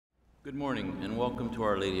Good morning and welcome to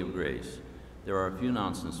Our Lady of Grace. There are a few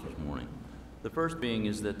announcements this morning. The first being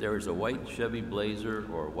is that there is a white Chevy Blazer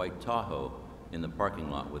or white Tahoe in the parking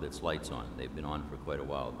lot with its lights on. They've been on for quite a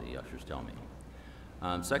while, the ushers tell me.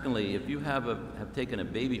 Secondly, if you have taken a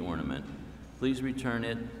baby ornament, please return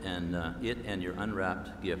it and your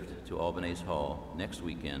unwrapped gift to Albanese Hall next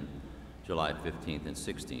weekend, July 15th and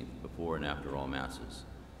 16th, before and after all Masses.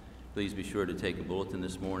 Please be sure to take a bulletin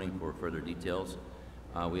this morning for further details.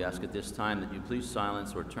 We ask at this time that you please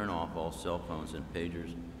silence or turn off all cell phones and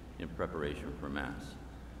pagers in preparation for Mass.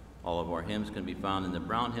 All of our hymns can be found in the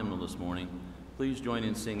Brown hymnal this morning. Please join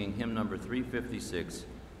in singing hymn number 356,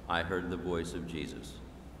 I Heard the Voice of Jesus.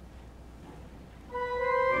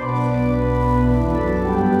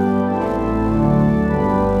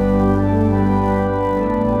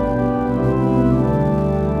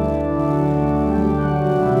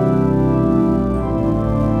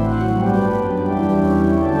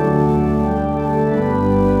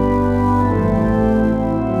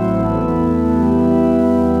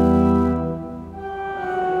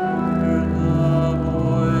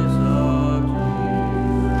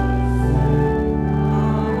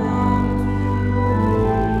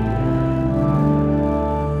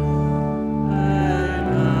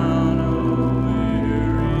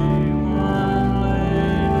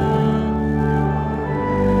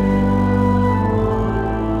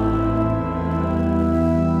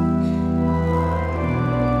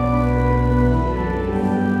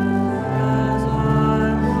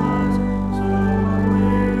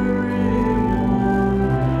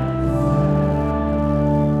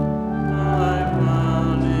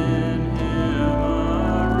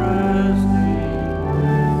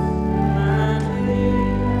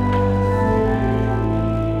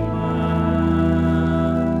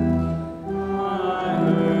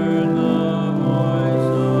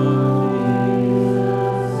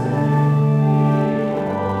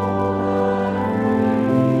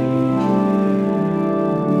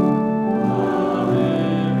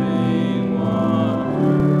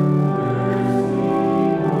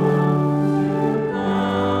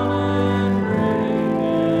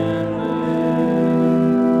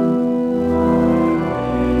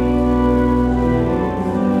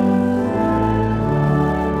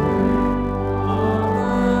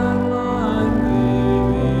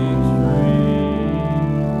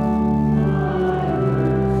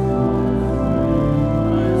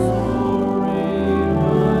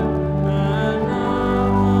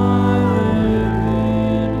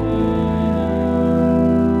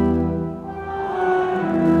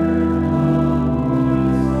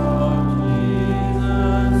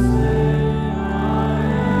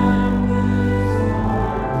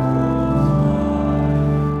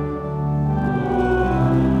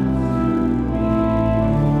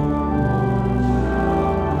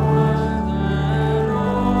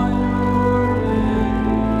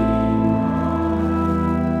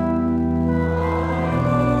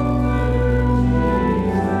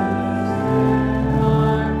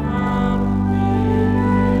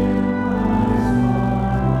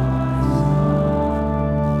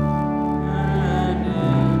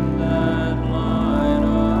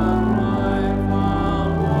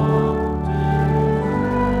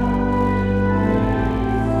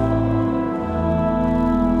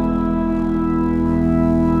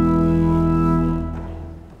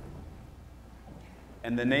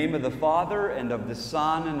 In the name of the Father, and of the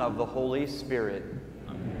Son, and of the Holy Spirit.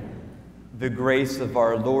 Amen. The grace of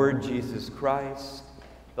our Lord Jesus Christ,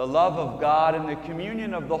 the love of God, and the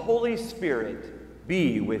communion of the Holy Spirit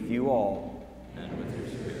be with you all. And with your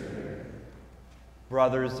spirit.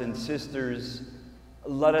 Brothers and sisters,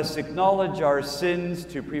 let us acknowledge our sins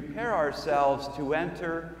to prepare ourselves to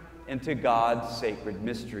enter into God's sacred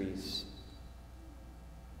mysteries.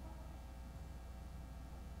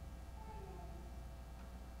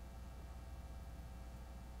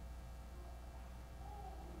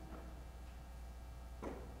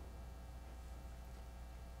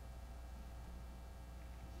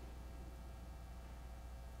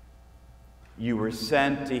 You were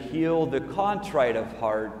sent to heal the contrite of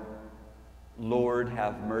heart. Lord,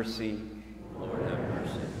 have mercy. Lord, have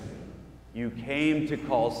mercy. You came to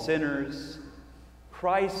call sinners.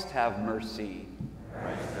 Christ, have mercy.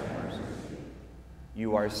 Christ, have mercy.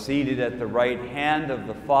 You are seated at the right hand of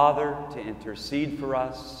the Father to intercede for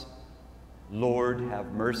us. Lord,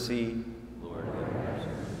 have mercy. Lord, have mercy.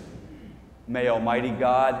 May Almighty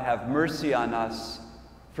God have mercy on us,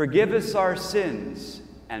 forgive us our sins,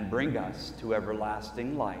 and bring us to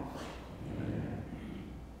everlasting life. Amen.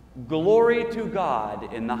 Glory to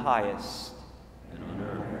God in the highest. And on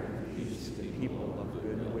earth, peace to the people of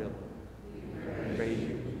good will. Praise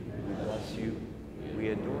you.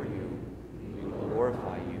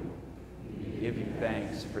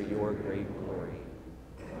 your great glory.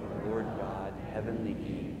 O Lord God, heavenly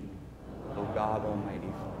King, O God, almighty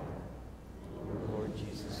Father, O Lord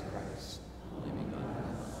Jesus Christ, living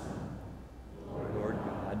God, O Lord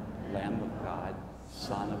God, Lamb of God,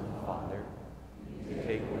 Son of the Father, you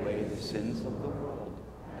take away the sins of the world,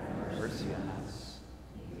 have mercy on us.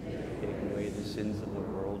 You take away the sins of the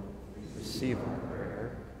world, receive our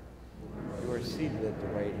prayer. You are seated at the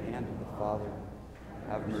right hand of the Father,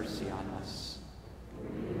 have mercy on us.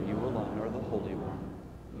 You alone are the Holy One.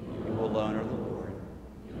 You alone are the Lord.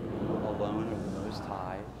 You alone are the Most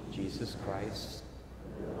High, Jesus Christ,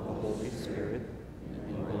 the Holy Spirit,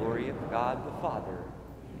 in glory of God the Father.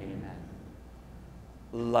 Amen.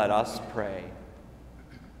 Let us pray.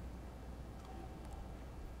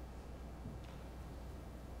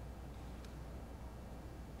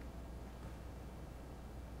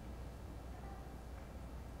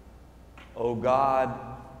 O God,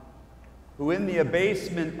 who in the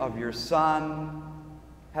abasement of your Son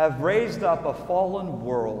have raised up a fallen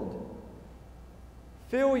world,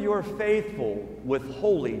 fill your faithful with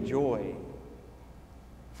holy joy.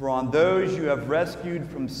 For on those you have rescued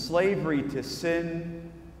from slavery to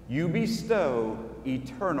sin, you bestow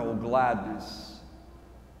eternal gladness.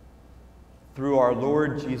 Through our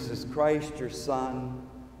Lord Jesus Christ, your Son,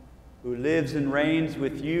 who lives and reigns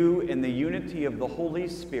with you in the unity of the Holy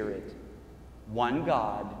Spirit, one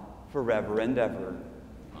God, forever and ever.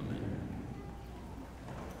 Amen.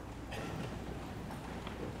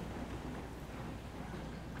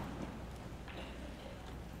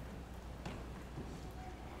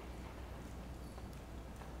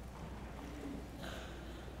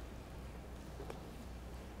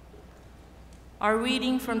 Our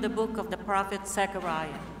reading from the book of the prophet Zechariah.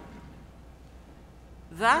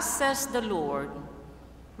 Thus says the Lord,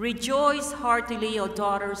 rejoice heartily, O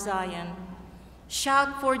daughter Zion.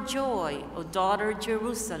 Shout for joy, O daughter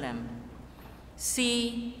Jerusalem.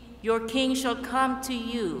 See, your king shall come to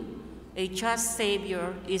you. A just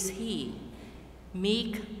Savior is he,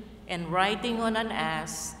 meek and riding on an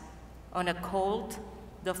ass, on a colt,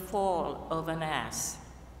 the foal of an ass.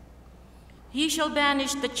 He shall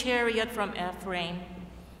banish the chariot from Ephraim,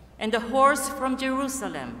 and the horse from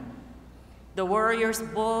Jerusalem. The warrior's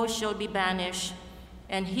bow shall be banished,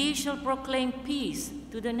 and he shall proclaim peace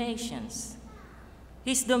to the nations.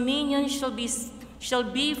 His dominion shall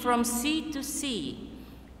be from sea to sea,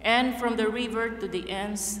 and from the river to the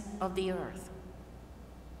ends of the earth.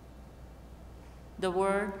 The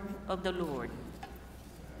word of the Lord.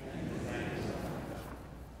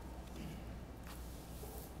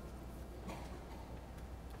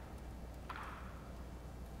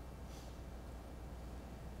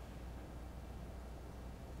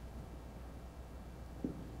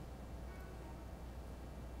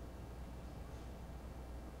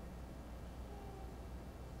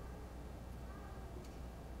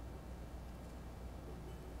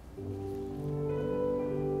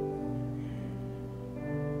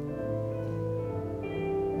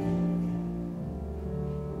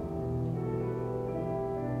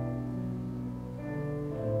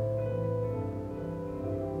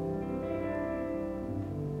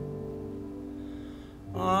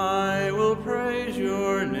 I will praise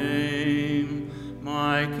your name,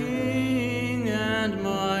 my King and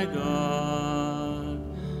my God.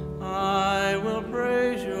 I will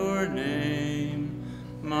praise your name,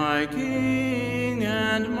 my King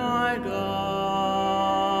and my God.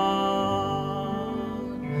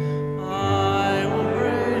 I will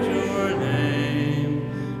praise your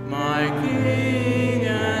name, my King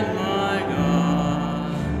and my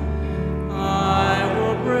God. I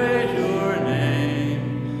will praise your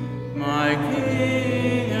name, my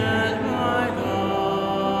King and my God.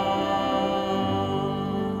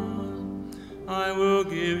 I will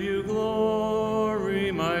give you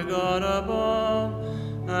glory, my God above,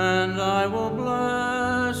 and I will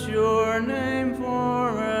bless your name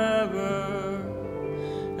forever.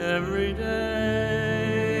 Every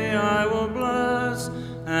day I will bless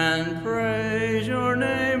and praise your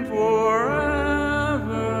name forever.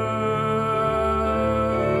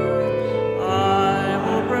 I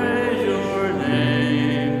will praise your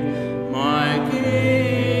name, my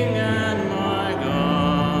King and my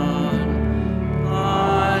God.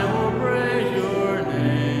 I will praise your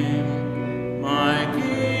name, my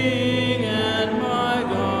King and my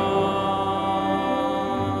God.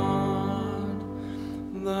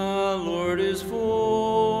 The Lord is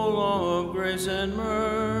full of grace and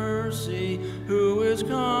mercy, who is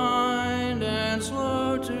kind and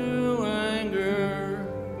slow to anger.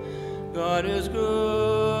 God is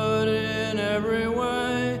good in every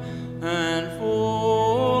way and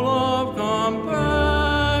full of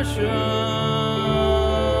compassion.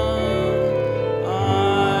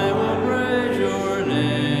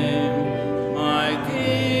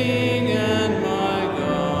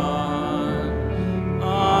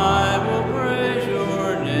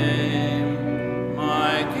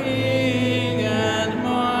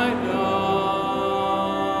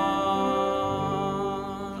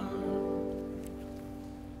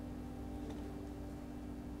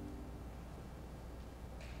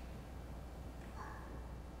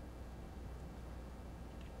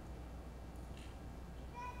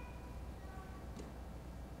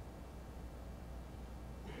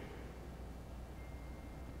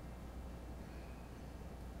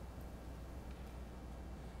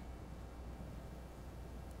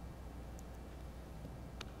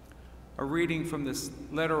 A reading from this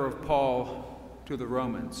letter of Paul to the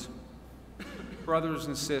Romans. Brothers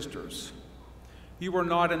and sisters, you are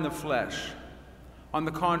not in the flesh. On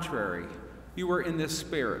the contrary, you are in the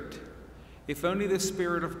Spirit, if only the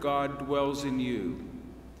Spirit of God dwells in you.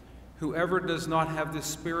 Whoever does not have the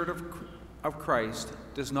Spirit of Christ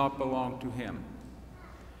does not belong to him.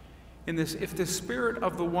 If the Spirit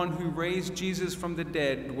of the one who raised Jesus from the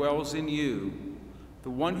dead dwells in you, the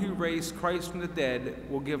one who raised Christ from the dead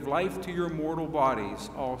will give life to your mortal bodies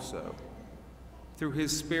also, through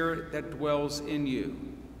his Spirit that dwells in you.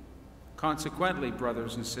 Consequently,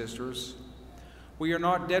 brothers and sisters, we are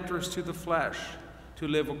not debtors to the flesh, to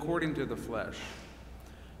live according to the flesh.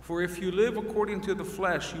 For if you live according to the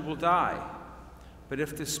flesh, you will die. But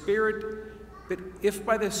if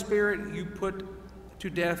by the Spirit you put to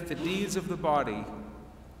death the deeds of the body,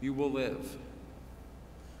 you will live.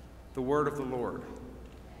 The word of the Lord.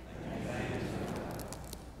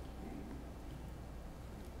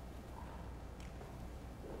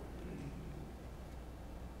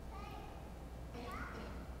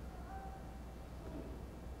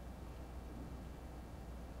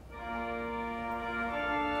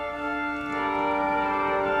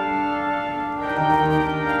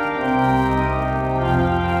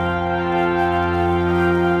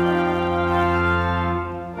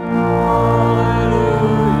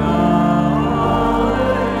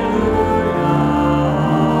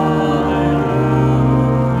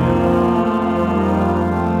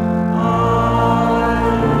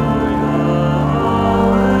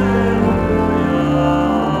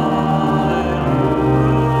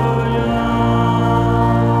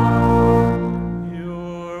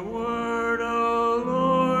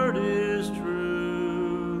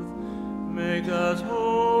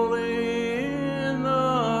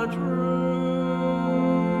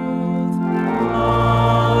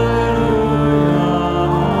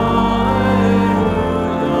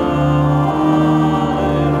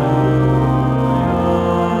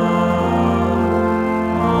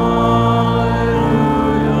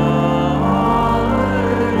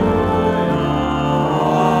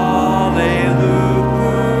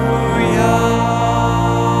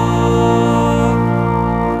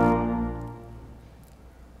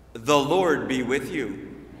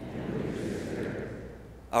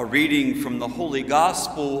 A reading from the Holy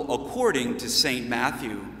Gospel according to St.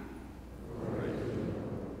 Matthew.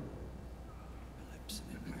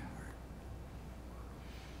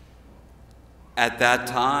 At that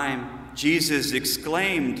time, Jesus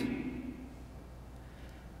exclaimed,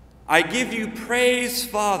 "I give you praise,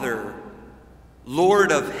 Father,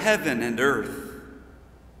 Lord of heaven and earth.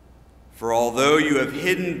 For although you have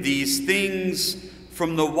hidden these things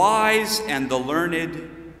from the wise and the learned,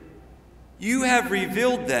 you have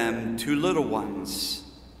revealed them to little ones.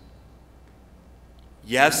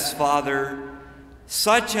 Yes, Father,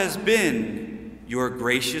 such has been your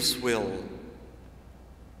gracious will.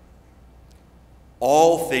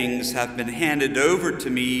 All things have been handed over to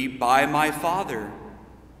me by my Father.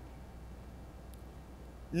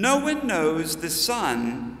 No one knows the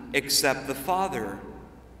Son except the Father,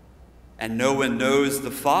 and no one knows the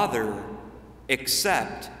Father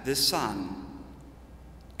except the Son,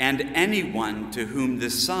 and anyone to whom the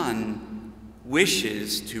Son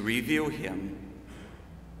wishes to reveal him.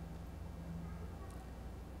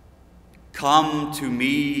 Come to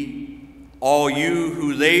me, all you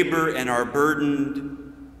who labor and are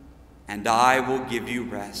burdened, and I will give you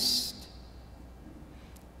rest.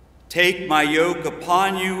 Take my yoke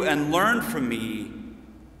upon you and learn from me,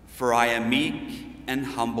 for I am meek and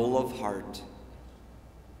humble of heart,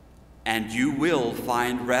 and you will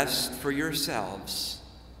find rest for yourselves.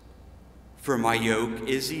 For my yoke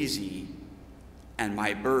is easy and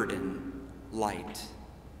my burden light."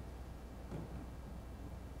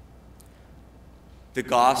 The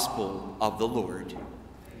Gospel of the Lord.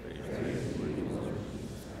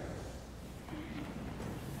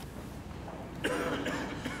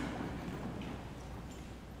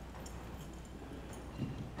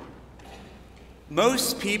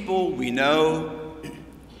 Most people we know,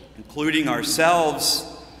 including ourselves,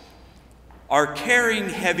 are carrying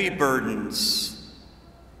heavy burdens.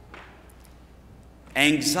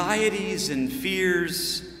 Anxieties and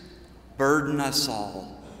fears burden us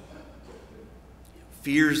all.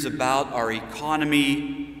 Fears about our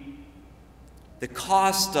economy, the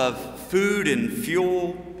cost of food and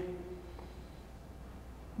fuel,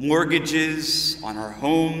 mortgages on our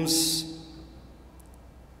homes.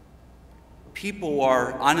 People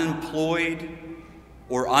are unemployed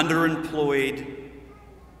or underemployed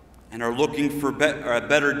and are looking for a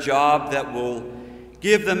better job that will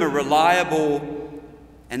give them a reliable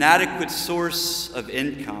and adequate source of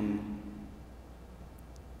income.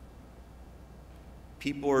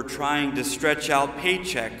 People are trying to stretch out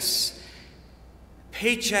paychecks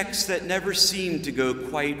that never seem to go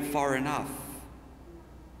quite far enough.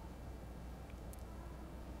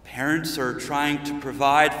 Parents are trying to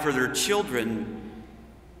provide for their children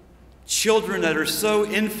that are so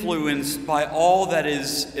influenced by all that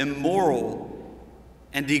is immoral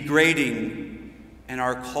and degrading in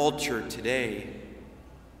our culture today.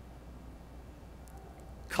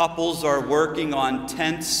 Couples are working on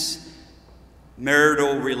tense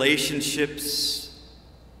marital relationships.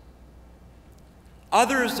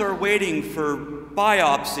 Others are waiting for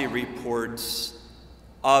biopsy reports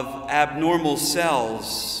of abnormal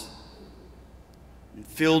cells,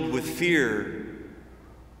 filled with fear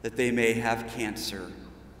that they may have cancer.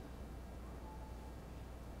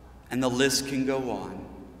 And the list can go on.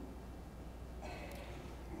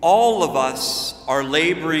 All of us are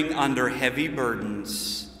laboring under heavy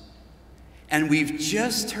burdens, and we've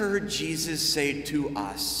just heard Jesus say to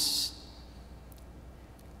us,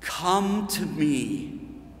 "Come to me,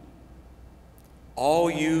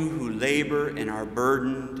 all you who labor and are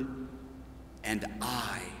burdened, and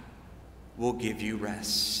I will give you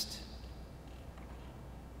rest."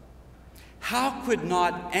 How could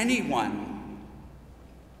not anyone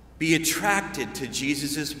be attracted to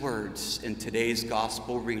Jesus' words in today's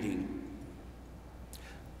gospel reading?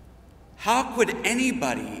 How could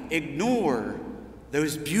anybody ignore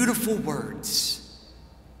those beautiful words?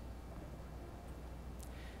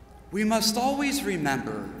 We must always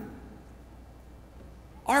remember,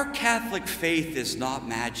 our Catholic faith is not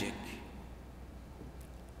magic.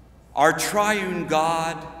 Our triune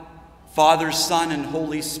God, Father, Son, and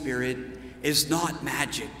Holy Spirit, is not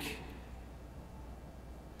magic.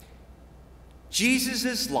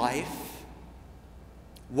 Jesus' life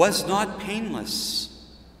was not painless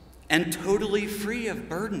and totally free of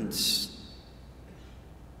burdens.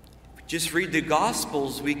 If we just read the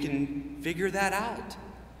Gospels, we can figure that out.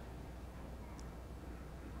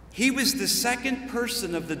 He was the second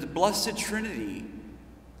person of the Blessed Trinity,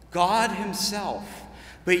 God himself,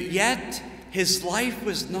 but yet his life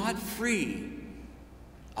was not free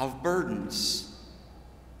of burdens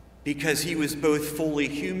because he was both fully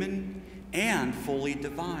human and fully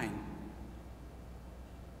divine.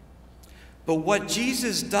 But what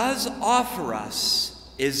Jesus does offer us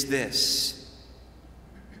is this: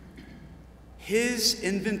 his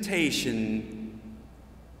invitation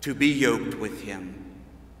to be yoked with him,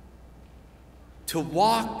 to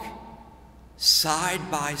walk side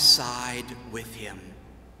by side with him,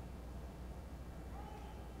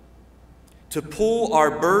 to pull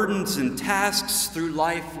our burdens and tasks through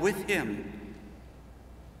life with him,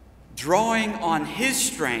 drawing on his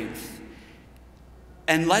strength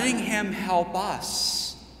and letting him help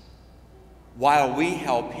us while we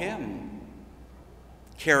help him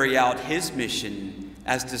carry out his mission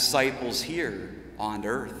as disciples here on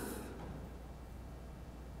earth.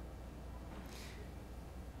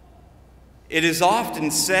 It is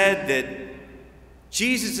often said that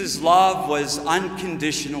Jesus' love was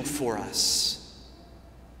unconditional for us,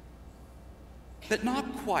 but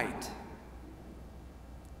not quite.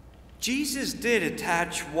 Jesus did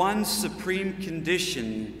attach one supreme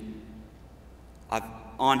condition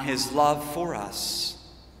on his love for us.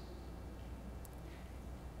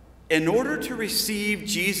 In order to receive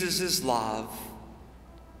Jesus' love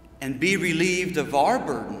and be relieved of our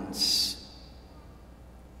burdens,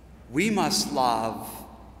 we must love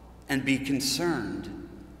and be concerned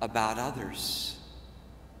about others.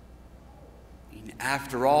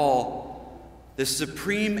 After all, the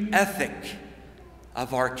supreme ethic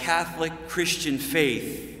of our Catholic Christian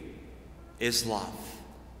faith is love.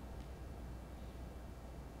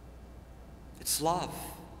 It's love.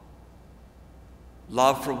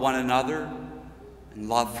 Love for one another and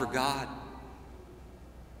love for God.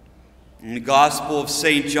 In the Gospel of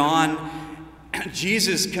St. John,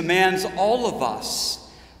 Jesus commands all of us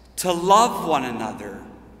to love one another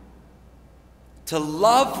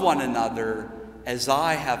as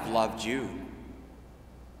I have loved you.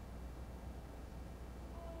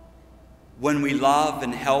 When we love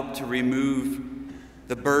and help to remove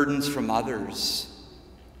the burdens from others,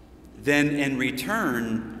 then in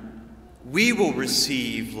return, we will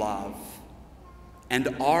receive love, and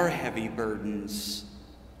our heavy burdens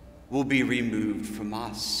will be removed from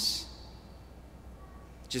us.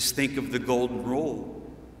 Just think of the golden rule.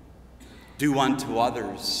 Do unto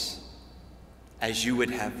others as you would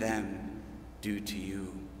have them do to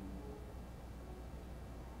you.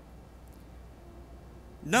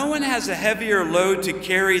 No one has a heavier load to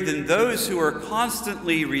carry than those who are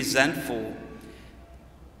constantly resentful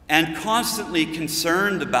and constantly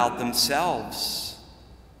concerned about themselves.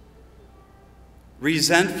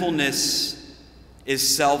 Resentfulness is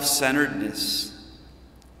self-centeredness,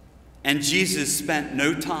 and Jesus spent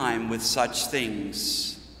no time with such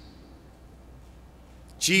things.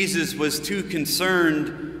 Jesus was too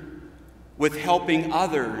concerned with helping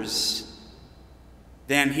others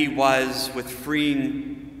than he was with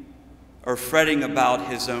freeing or fretting about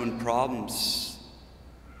his own problems.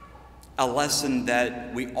 A lesson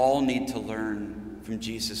that we all need to learn from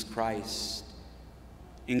Jesus Christ,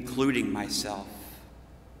 including myself.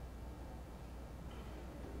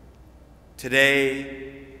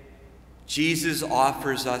 Today, Jesus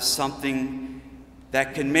offers us something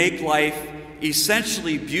that can make life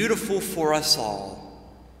essentially beautiful for us all.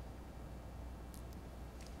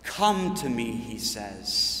 Come to me, he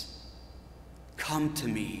says. Come to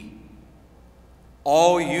me,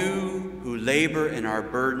 all you who labor and are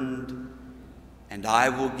burdened, and I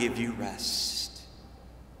will give you rest.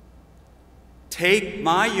 Take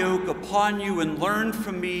my yoke upon you and learn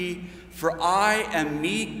from me, for I am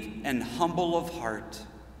meek and humble of heart,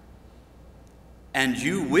 and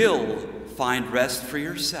you will find rest for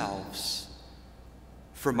yourselves.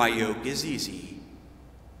 For my yoke is easy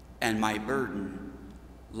and my burden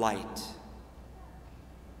light.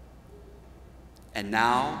 And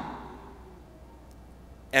now,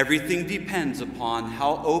 everything depends upon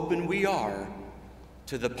how open we are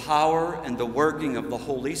to the power and the working of the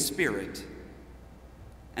Holy Spirit,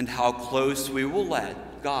 and how close we will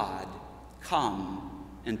let God come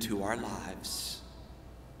into our lives.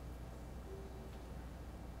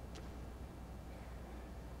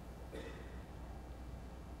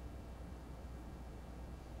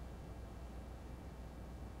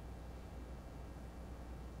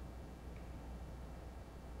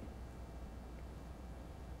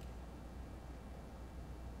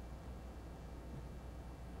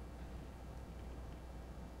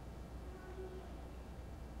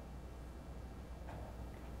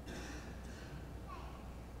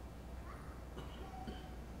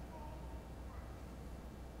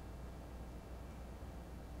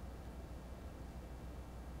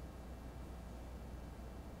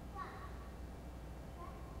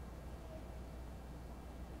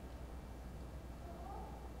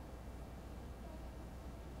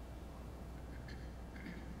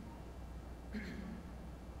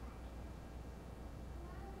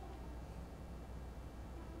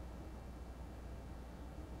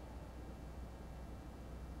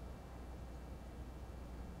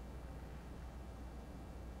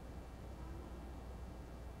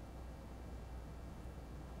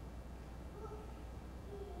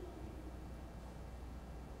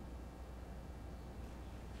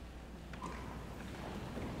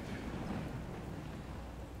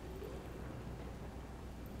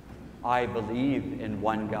 I believe in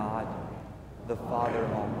one God, the Father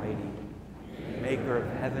Almighty, maker of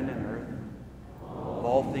heaven and earth, of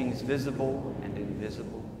all things visible and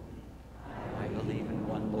invisible. I believe in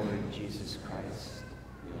one Lord Jesus Christ,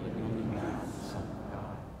 the only begotten Son of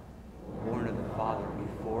God, born of the Father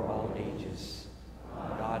before all ages,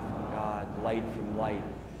 God from God, light from light,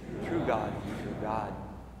 true God from true God,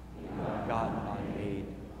 begotten, unmade,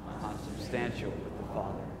 consubstantial with the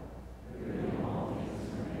Father.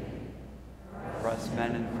 For us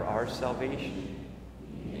men and for our salvation,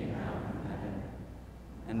 he came down from heaven,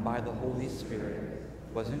 and by the Holy Spirit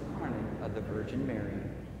was incarnate of the Virgin Mary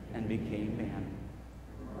and became man.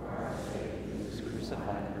 For our sake he was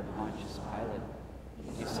crucified under Pontius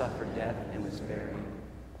Pilate. He suffered death and was buried,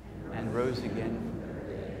 and rose again from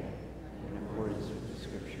the dead in accordance with the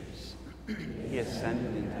Scriptures. He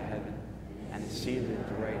ascended into heaven and is seated at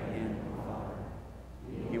the right hand of the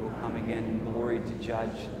Father. He will come again in glory to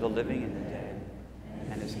judge the living and the dead,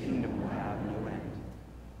 and his kingdom will have no end.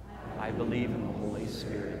 I believe in the Holy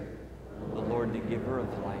Spirit, the Lord, the giver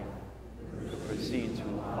of life, who proceeds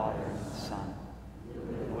from the Father and the Son,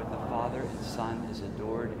 who with the Father and Son is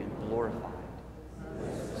adored and glorified,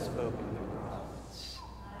 spoken through the prophets.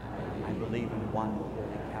 I believe in one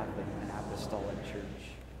holy Catholic and Apostolic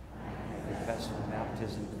Church. I confess with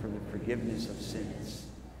baptism for the forgiveness of sins,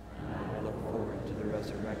 and I look forward to the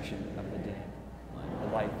resurrection of the dead, the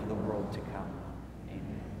life of the world to come.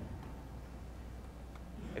 Amen.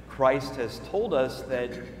 Christ has told us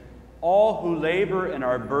that all who labor and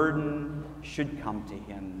are burdened should come to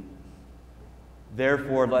him.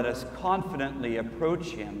 Therefore, let us confidently approach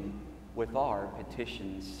him with our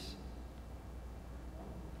petitions.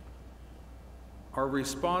 Our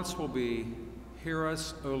response will be, "Hear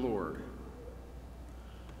us, O Lord."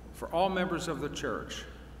 For all members of the Church,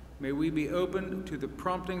 may we be open to the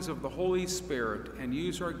promptings of the Holy Spirit and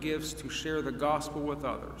use our gifts to share the gospel with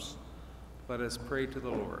others. Let us pray to the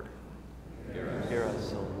Lord. Hear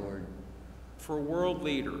us, O Lord. For world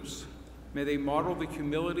leaders, may they model the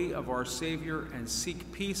humility of our Savior and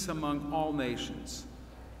seek peace among all nations.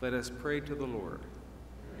 Let us pray to the Lord.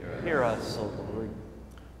 Hear us, O Lord.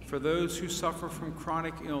 For those who suffer from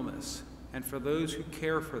chronic illness and for those who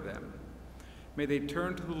care for them, may they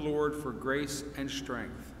turn to the Lord for grace and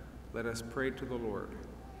strength. Let us pray to the Lord.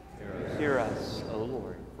 Hear us, O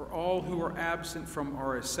Lord. For all who are absent from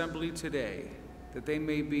our assembly today, that they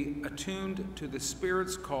may be attuned to the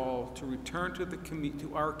Spirit's call to return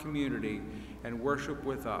to our community and worship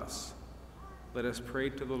with us. Let us pray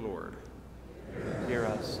to the Lord. Hear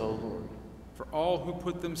us, O Lord. For all who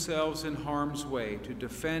put themselves in harm's way to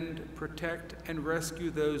defend, protect, and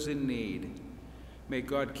rescue those in need, may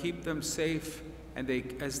God keep them safe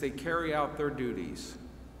as they carry out their duties.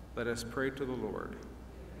 Let us pray to the Lord.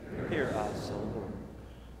 Hear us, O Lord.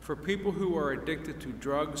 For people who are addicted to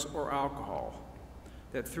drugs or alcohol,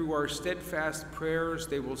 that through our steadfast prayers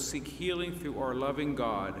they will seek healing through our loving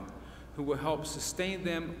God, who will help sustain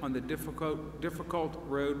them on the difficult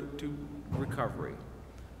road to recovery.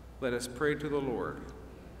 Let us pray to the Lord.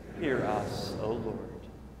 Hear us, O Lord.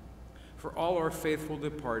 For all our faithful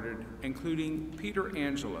departed, including Peter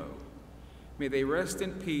Angelo, may they rest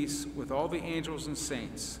in peace with all the angels and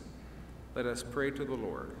saints. Let us pray to the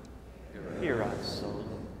Lord. Hear us, O Lord.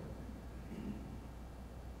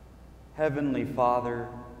 Heavenly Father,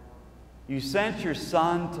 you sent your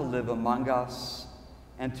Son to live among us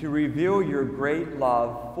and to reveal your great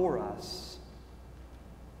love for us.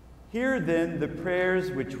 Hear then the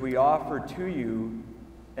prayers which we offer to you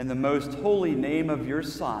in the most holy name of your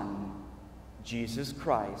Son, Jesus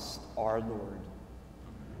Christ, our Lord.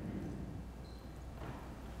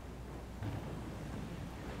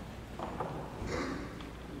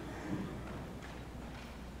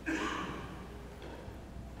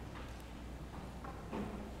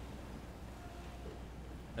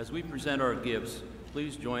 As we present our gifts,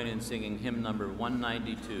 please join in singing hymn number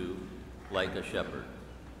 192, Like a Shepherd.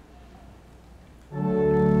 Like a shepherd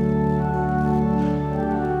he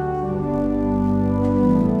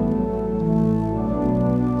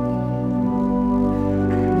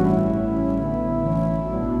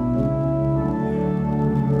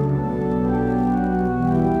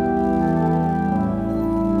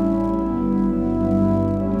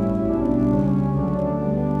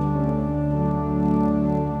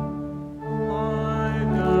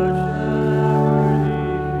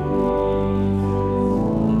feeds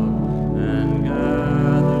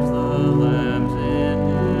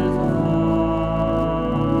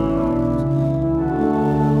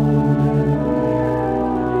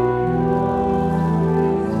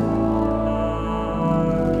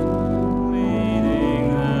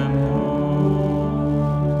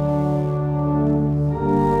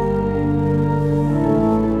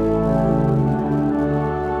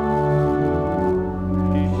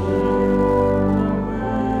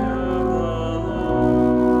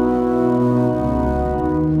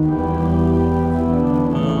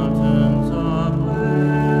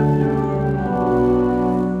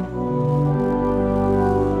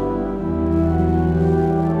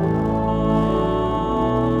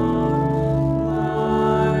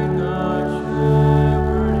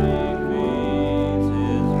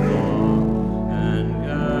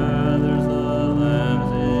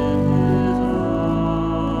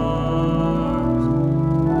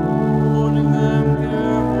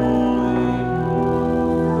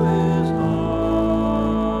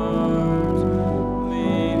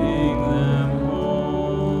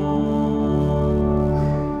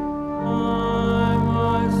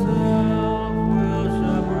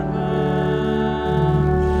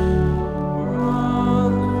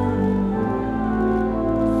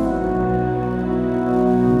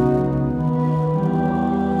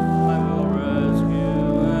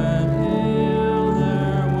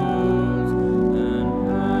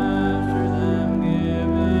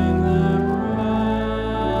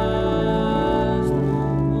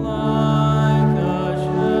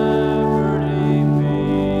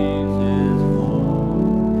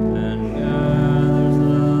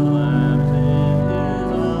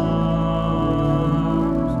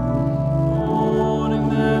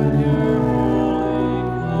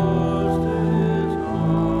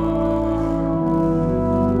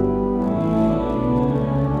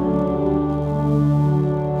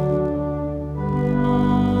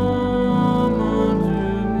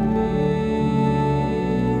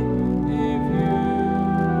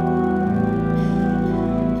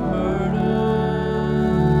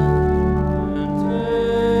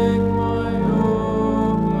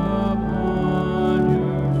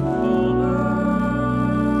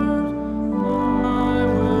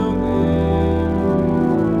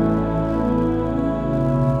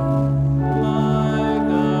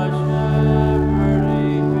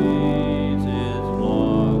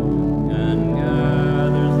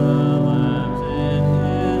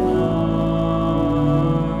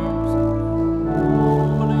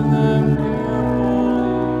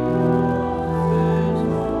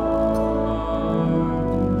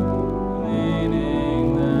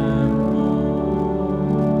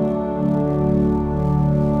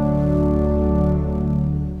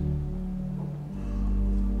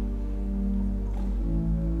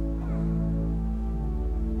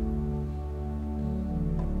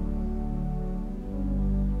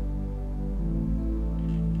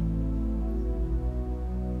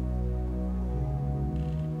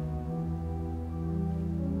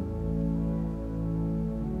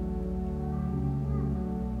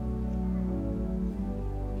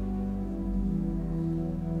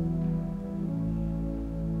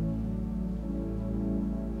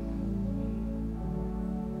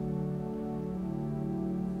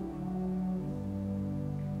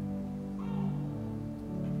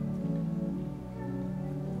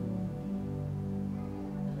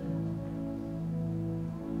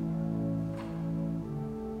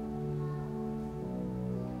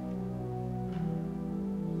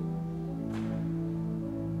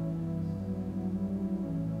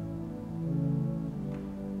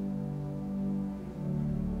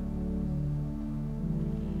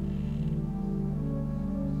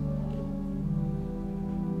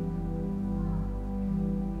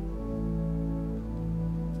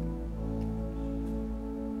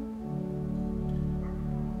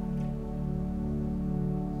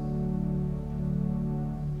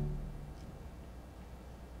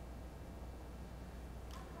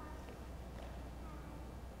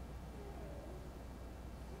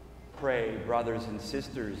pray, brothers and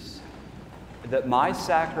sisters, that my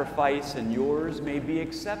sacrifice and yours may be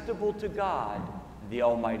acceptable to God, the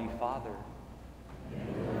Almighty Father.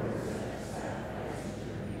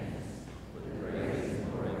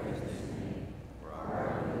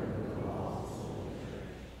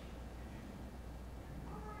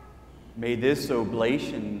 May this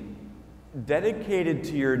oblation, dedicated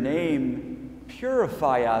to your name,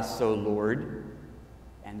 purify us, O Lord,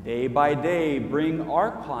 and day by day bring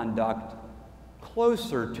our conduct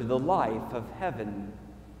closer to the life of heaven,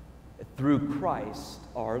 through Christ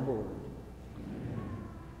our Lord.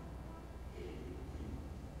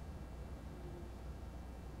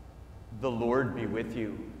 The Lord be with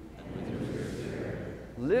you.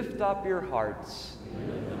 Lift up your hearts.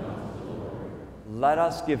 Let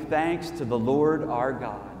us give thanks to the Lord our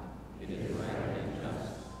God.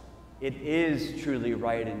 It is truly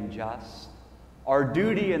right and just, our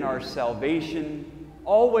duty and our salvation,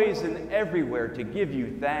 always and everywhere to give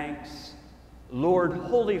you thanks, Lord,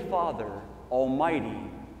 Holy Father, Almighty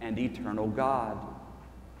and eternal God.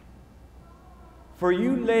 For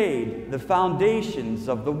you laid the foundations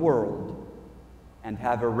of the world and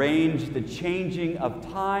have arranged the changing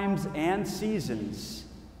of times and seasons.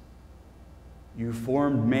 You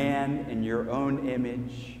formed man in your own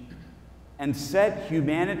image and set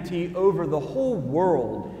humanity over the whole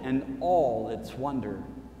world and all its wonder,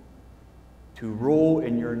 to rule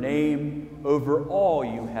in your name over all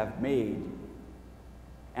you have made,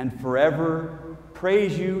 and forever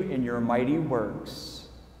praise you in your mighty works.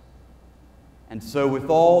 And so with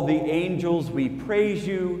all the angels we praise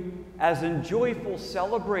you, as in joyful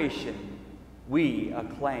celebration we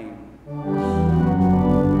acclaim.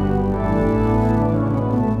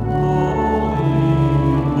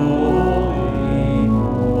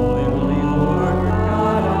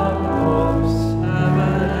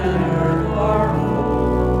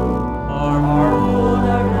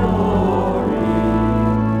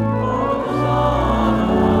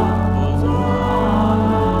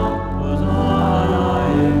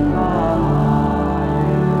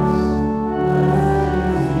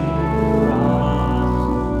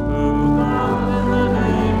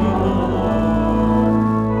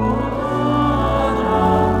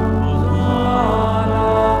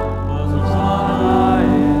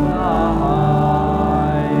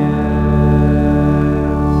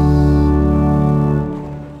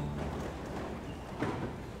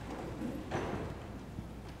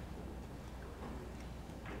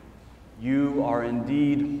 You are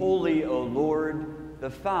indeed holy, O Lord,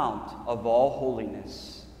 the fount of all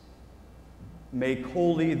holiness. Make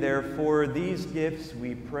holy, therefore, these gifts,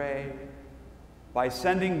 we pray, by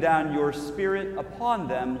sending down your Spirit upon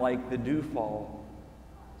them like the dewfall,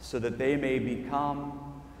 so that they may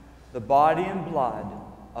become the body and blood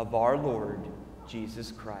of our Lord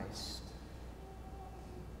Jesus Christ.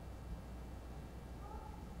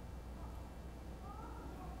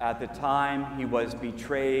 At the time he was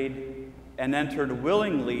betrayed and entered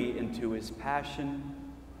willingly into his passion,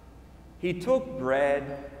 he took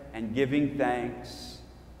bread and, giving thanks,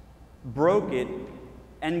 broke it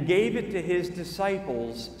and gave it to his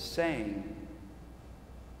disciples, saying,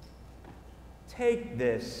 "Take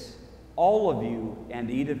this, all of you, and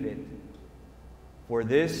eat of it, for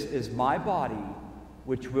this is my body,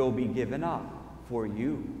 which will be given up for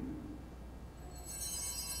you."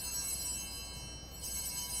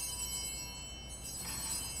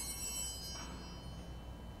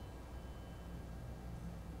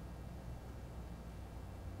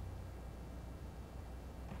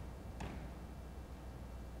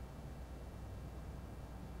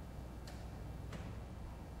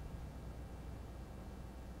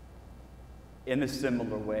 In a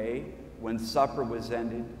similar way, when supper was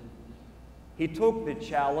ended, he took the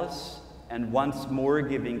chalice, and once more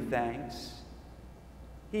giving thanks,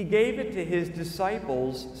 he gave it to his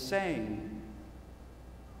disciples, saying,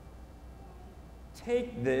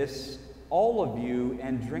 "Take this, all of you,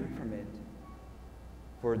 and drink from it,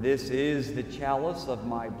 for this is the chalice of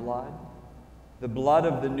my blood, the blood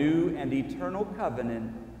of the new and eternal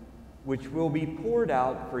covenant, which will be poured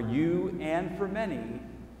out for you and for many,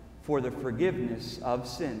 for the forgiveness of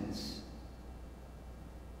sins.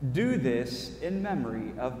 Do this in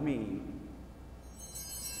memory of me."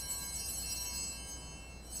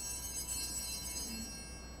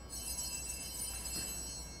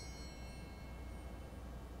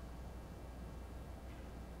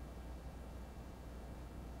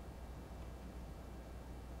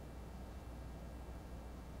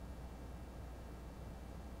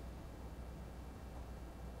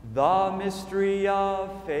 The mystery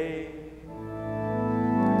of faith.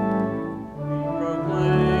 We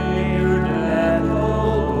proclaim your death,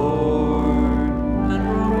 O Lord,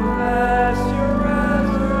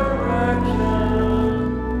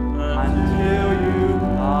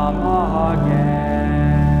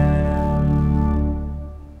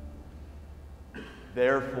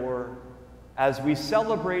 Therefore, as we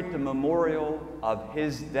celebrate the memorial of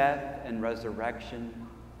his death and resurrection,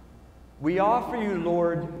 we offer you,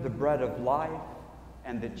 Lord, the bread of life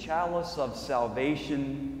and the chalice of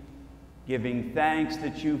salvation, giving thanks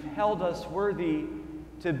that you've held us worthy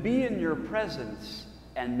to be in your presence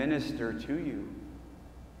and minister to you.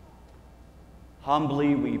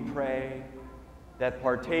 Humbly we pray that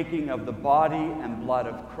partaking of the body and blood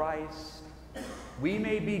of Christ, we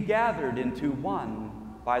may be gathered into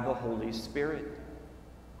one by the Holy Spirit.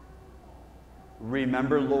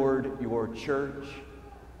 Remember, Lord, your church,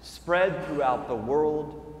 spread throughout the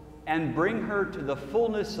world, and bring her to the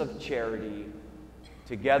fullness of charity,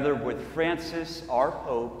 together with Francis, our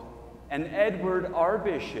Pope, and Edward, our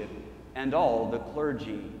Bishop, and all the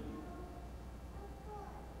clergy.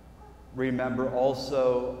 Remember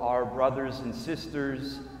also our brothers and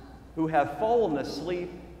sisters who have fallen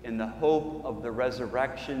asleep in the hope of the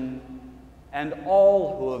resurrection, and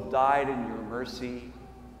all who have died in your mercy.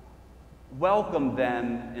 Welcome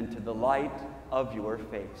them into the light of your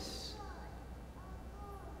face.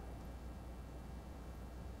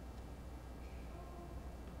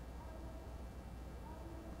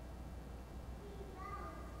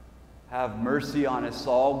 Have mercy on us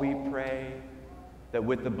all, we pray, that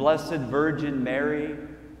with the Blessed Virgin Mary,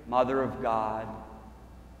 Mother of God,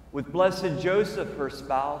 with blessed Joseph, her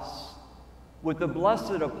spouse, with the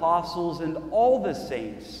blessed apostles and all the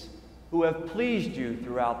saints who have pleased you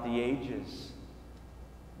throughout the ages,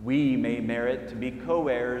 we may merit to be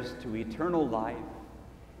co-heirs to eternal life,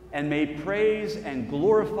 and may praise and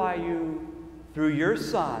glorify you through your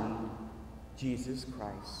Son, Jesus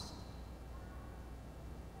Christ.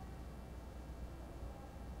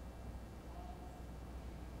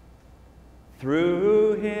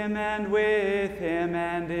 Through him and with him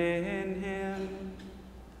and in him,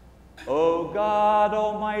 O God,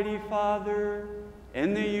 Almighty Father,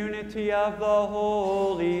 in the unity of the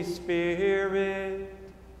Holy Spirit,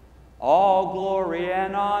 all glory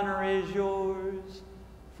and honor is yours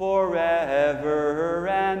forever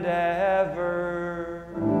and ever.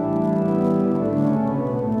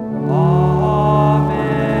 Amen, amen,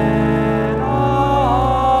 amen.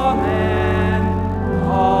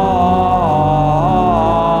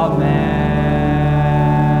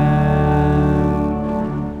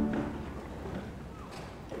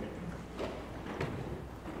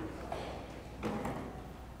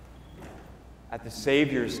 At the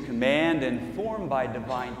Savior's command and formed by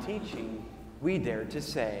divine teaching, we dare to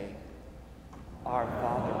say, Our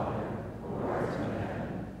Father, who art in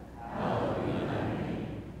heaven, hallowed be thy name.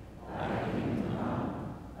 Thy kingdom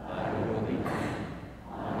come, thy will be done,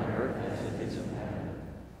 on earth as it is in heaven.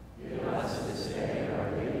 Give us this day our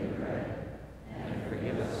daily bread, and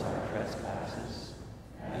forgive us our trespasses,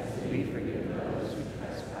 as we forgive those who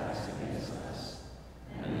trespass against us.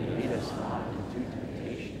 And lead us not into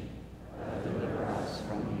temptation, but deliver us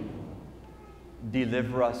from evil.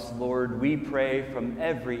 Deliver us, Lord, we pray, from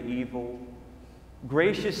every evil.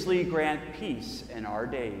 Graciously grant peace in our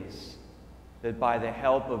days, that by the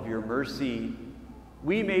help of your mercy,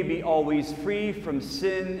 we may be always free from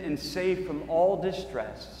sin and safe from all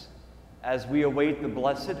distress, as we await the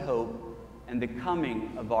blessed hope and the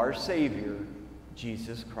coming of our Savior,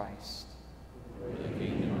 Jesus Christ.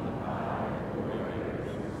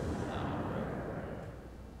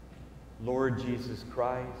 Lord Jesus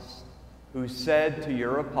Christ, who said to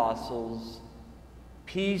your apostles,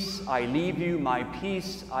 Peace I leave you, my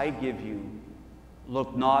peace I give you.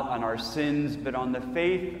 Look not on our sins, but on the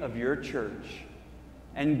faith of your church,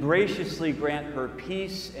 and graciously grant her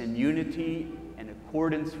peace and unity in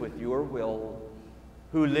accordance with your will,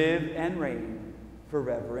 who live and reign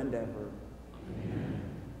forever and ever. Amen.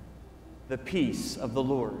 The peace of the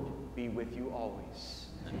Lord be with you always.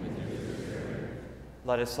 And with your spirit.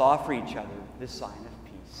 Let us offer each other this sign of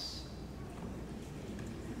peace.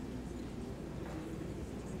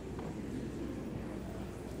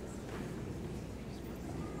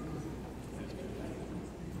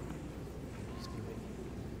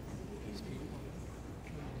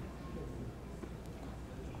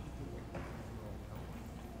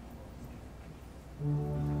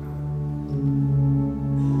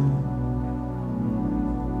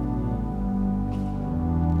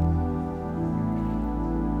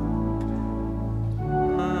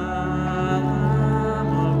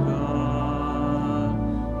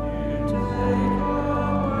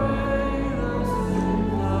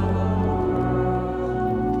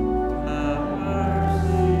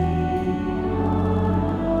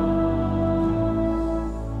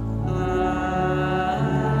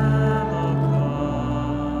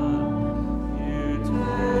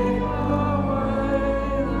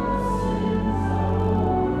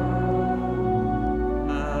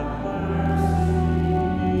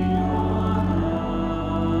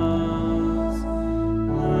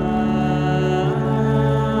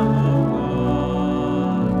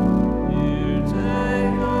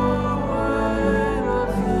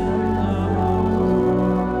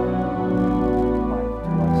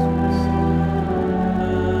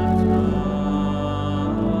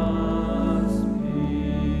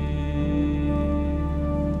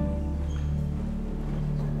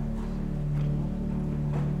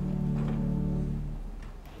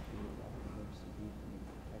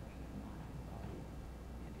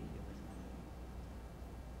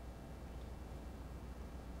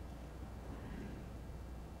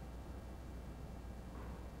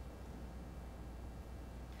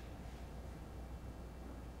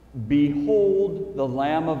 Behold the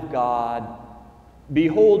Lamb of God.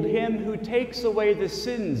 Behold him who takes away the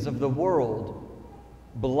sins of the world.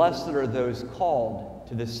 Blessed are those called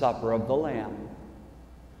to the supper of the Lamb.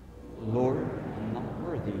 Lord, I'm not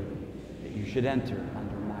worthy that you should enter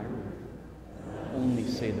under my roof. Only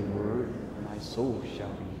say the word, and my soul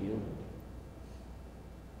shall be healed.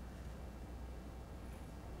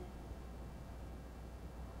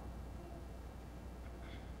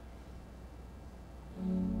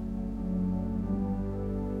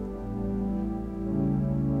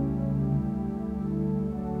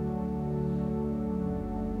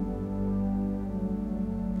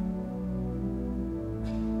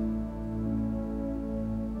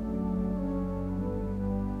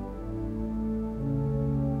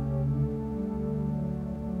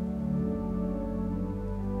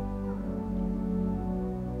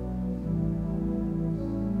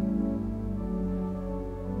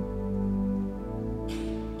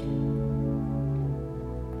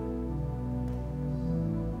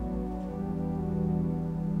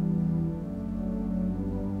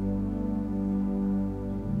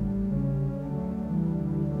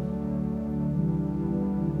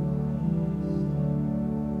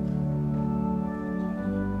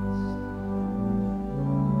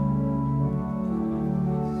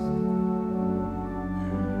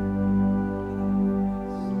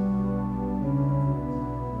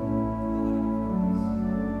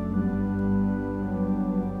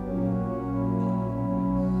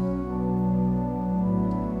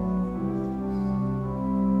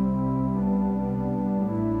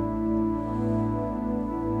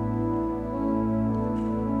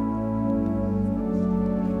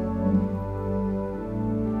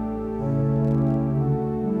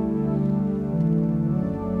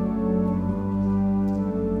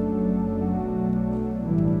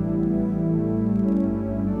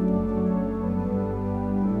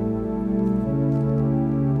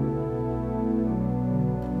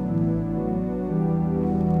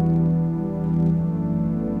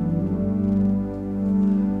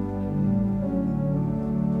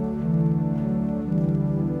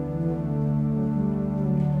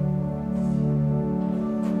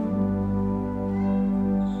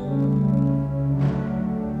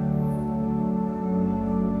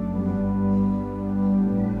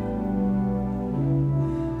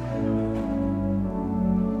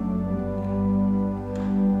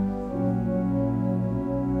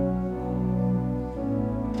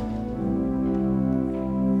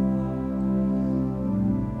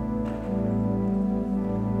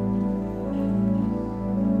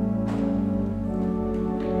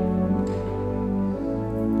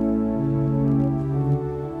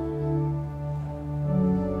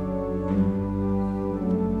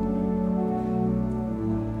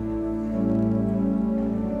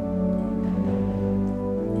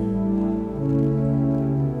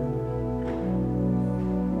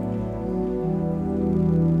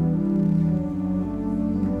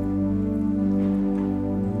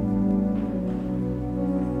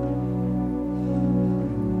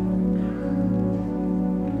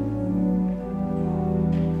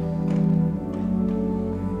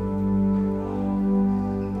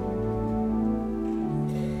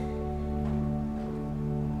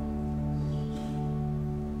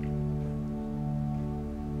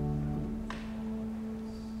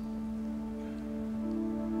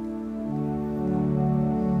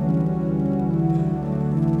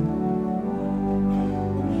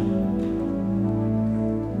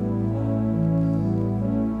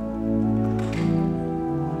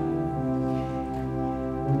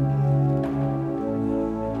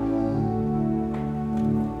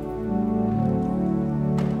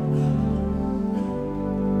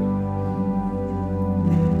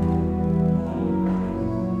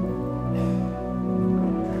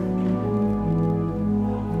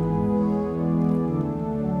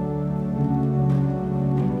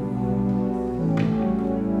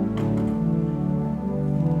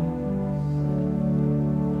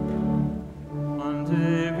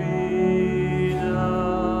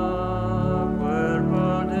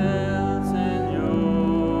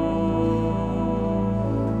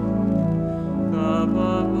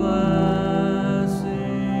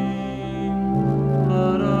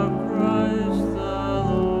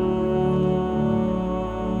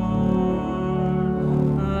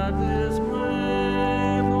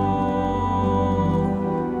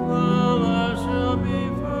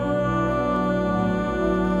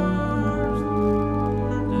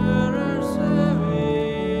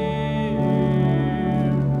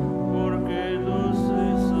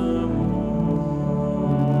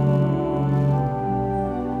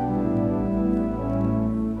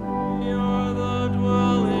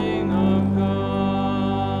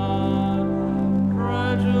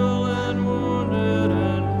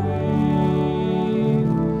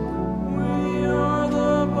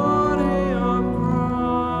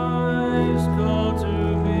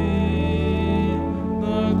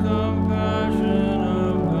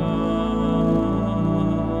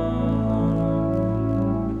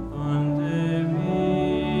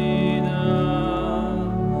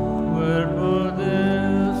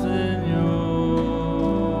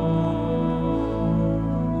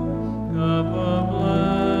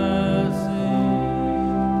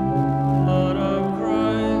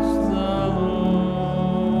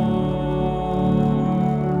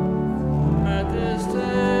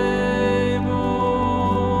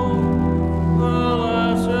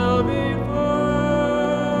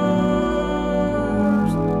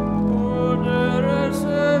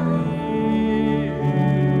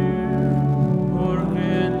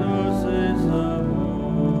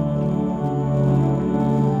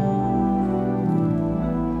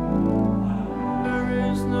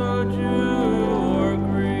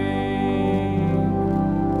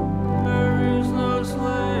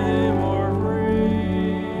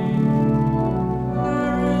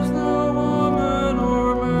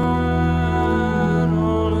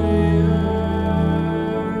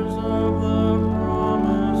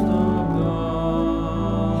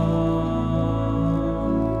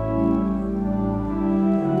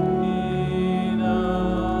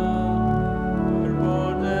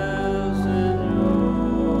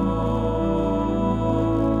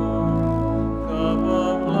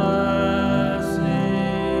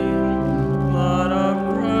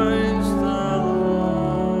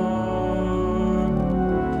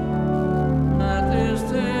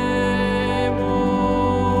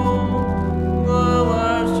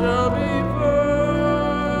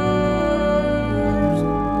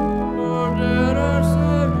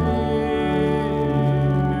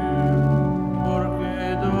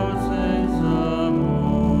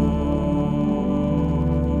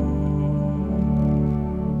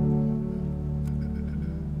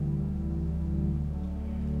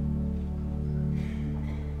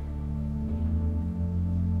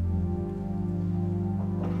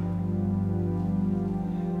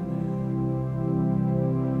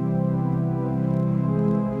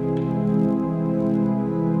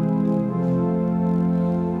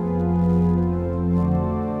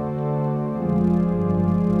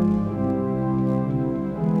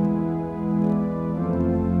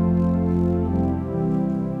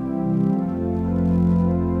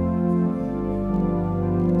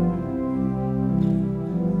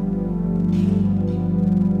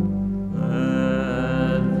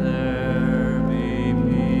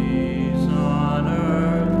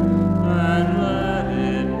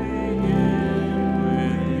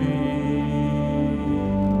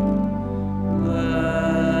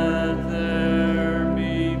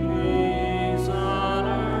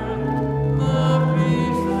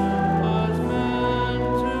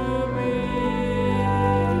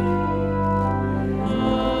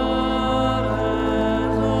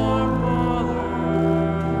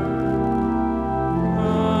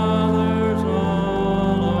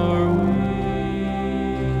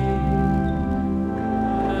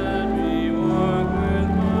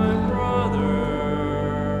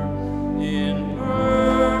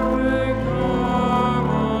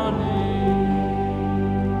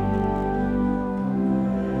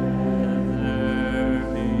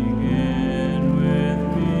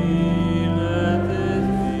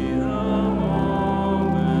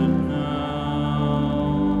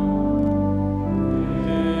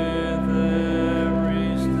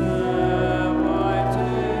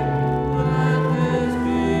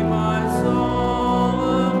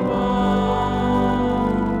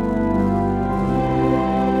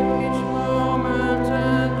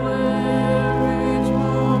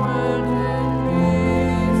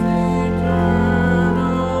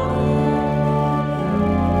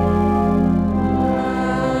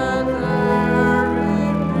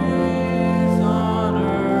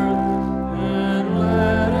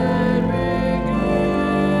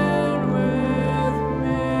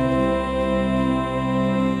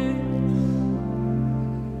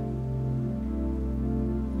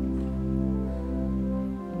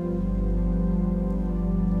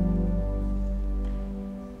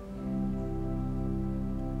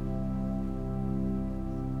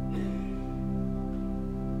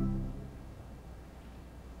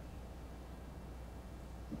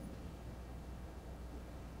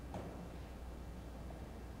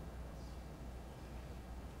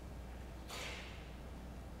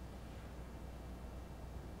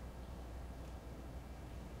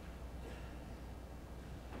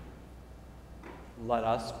 Let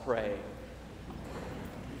us pray.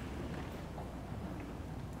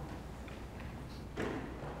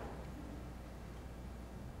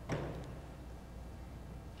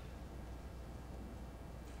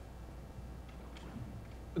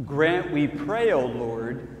 Grant, we pray, O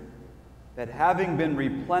Lord, that having been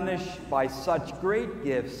replenished by such great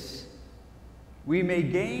gifts, we may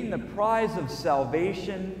gain the prize of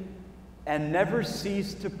salvation and never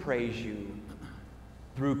cease to praise you.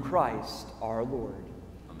 Through Christ our Lord.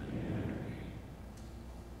 Amen.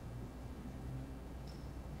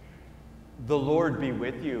 The Lord be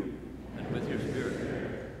with you. And with your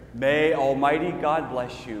spirit. May Almighty God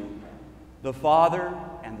bless you, the Father,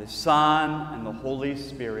 and the Son, and the Holy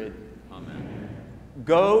Spirit. Amen.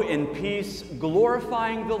 Go in peace,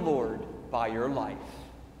 glorifying the Lord by your life.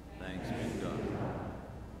 Thanks be to God.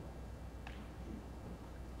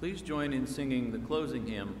 Please join in singing the closing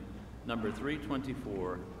hymn, number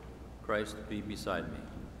 324, Christ Be Beside Me.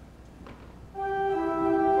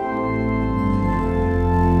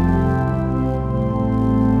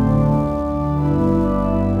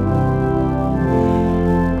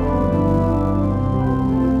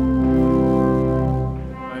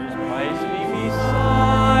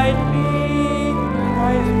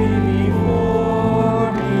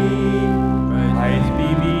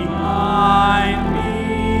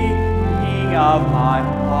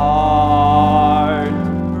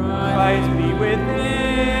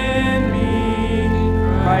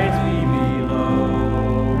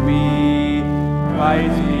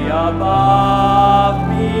 Above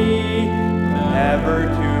me, never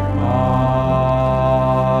to part.